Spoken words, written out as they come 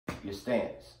your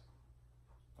stance.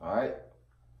 All right?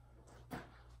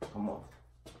 Come on.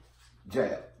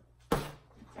 Jab.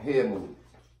 Head movement.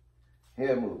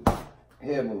 Head movement.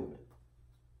 Head movement.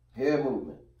 Head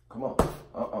movement. Come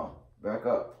on. Back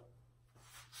up.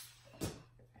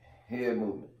 Head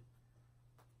movement.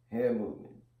 Head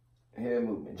movement. Head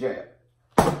movement. Jab.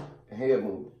 Head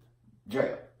movement.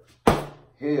 Jab.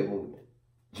 Head movement.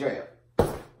 Jab.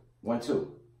 1,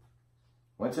 2.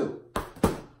 1, 2.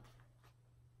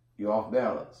 You're off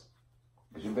balance.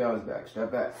 Get your balance back.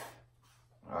 Step back.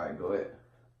 All right, go ahead.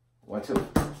 1, 2.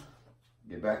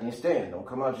 Get back in your stance. Don't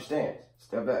come out your stance.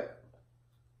 Step back.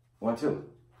 1, 2.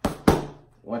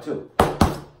 1, 2.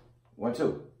 1,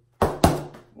 2.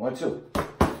 1, 2.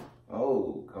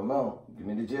 Oh, come on. Give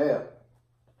me the jab.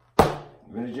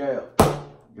 Give me the jab.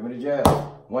 Give me the jab.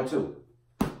 1, 2.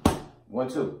 1,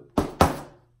 2.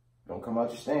 Don't come out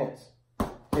your stance.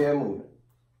 Head movement.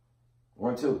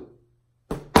 1, 2.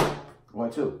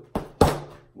 1, 2.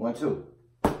 1, 2.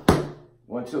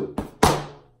 1, 2.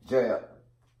 Jab.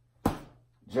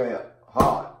 Jab.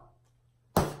 Hard.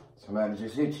 Somebody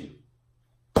just hit you.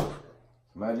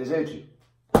 Somebody just hit you.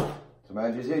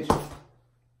 Somebody just hit you.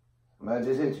 Somebody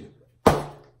just hit you.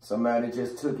 Somebody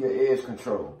just took your edge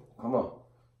control. Come on.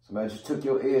 Somebody just took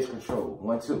your edge control.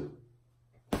 1, 2.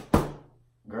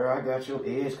 Girl, I got your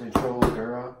edge control,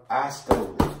 girl. I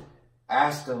stole it.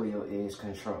 I stole your edge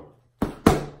control.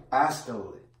 I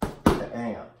stole it.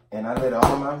 Damn. And I let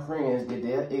all my friends get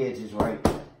their edges right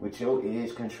with your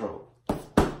edge control.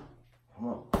 Come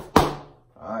on.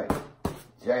 All right.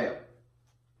 Jab.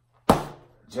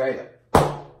 Jab.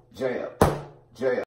 Jab. Jab.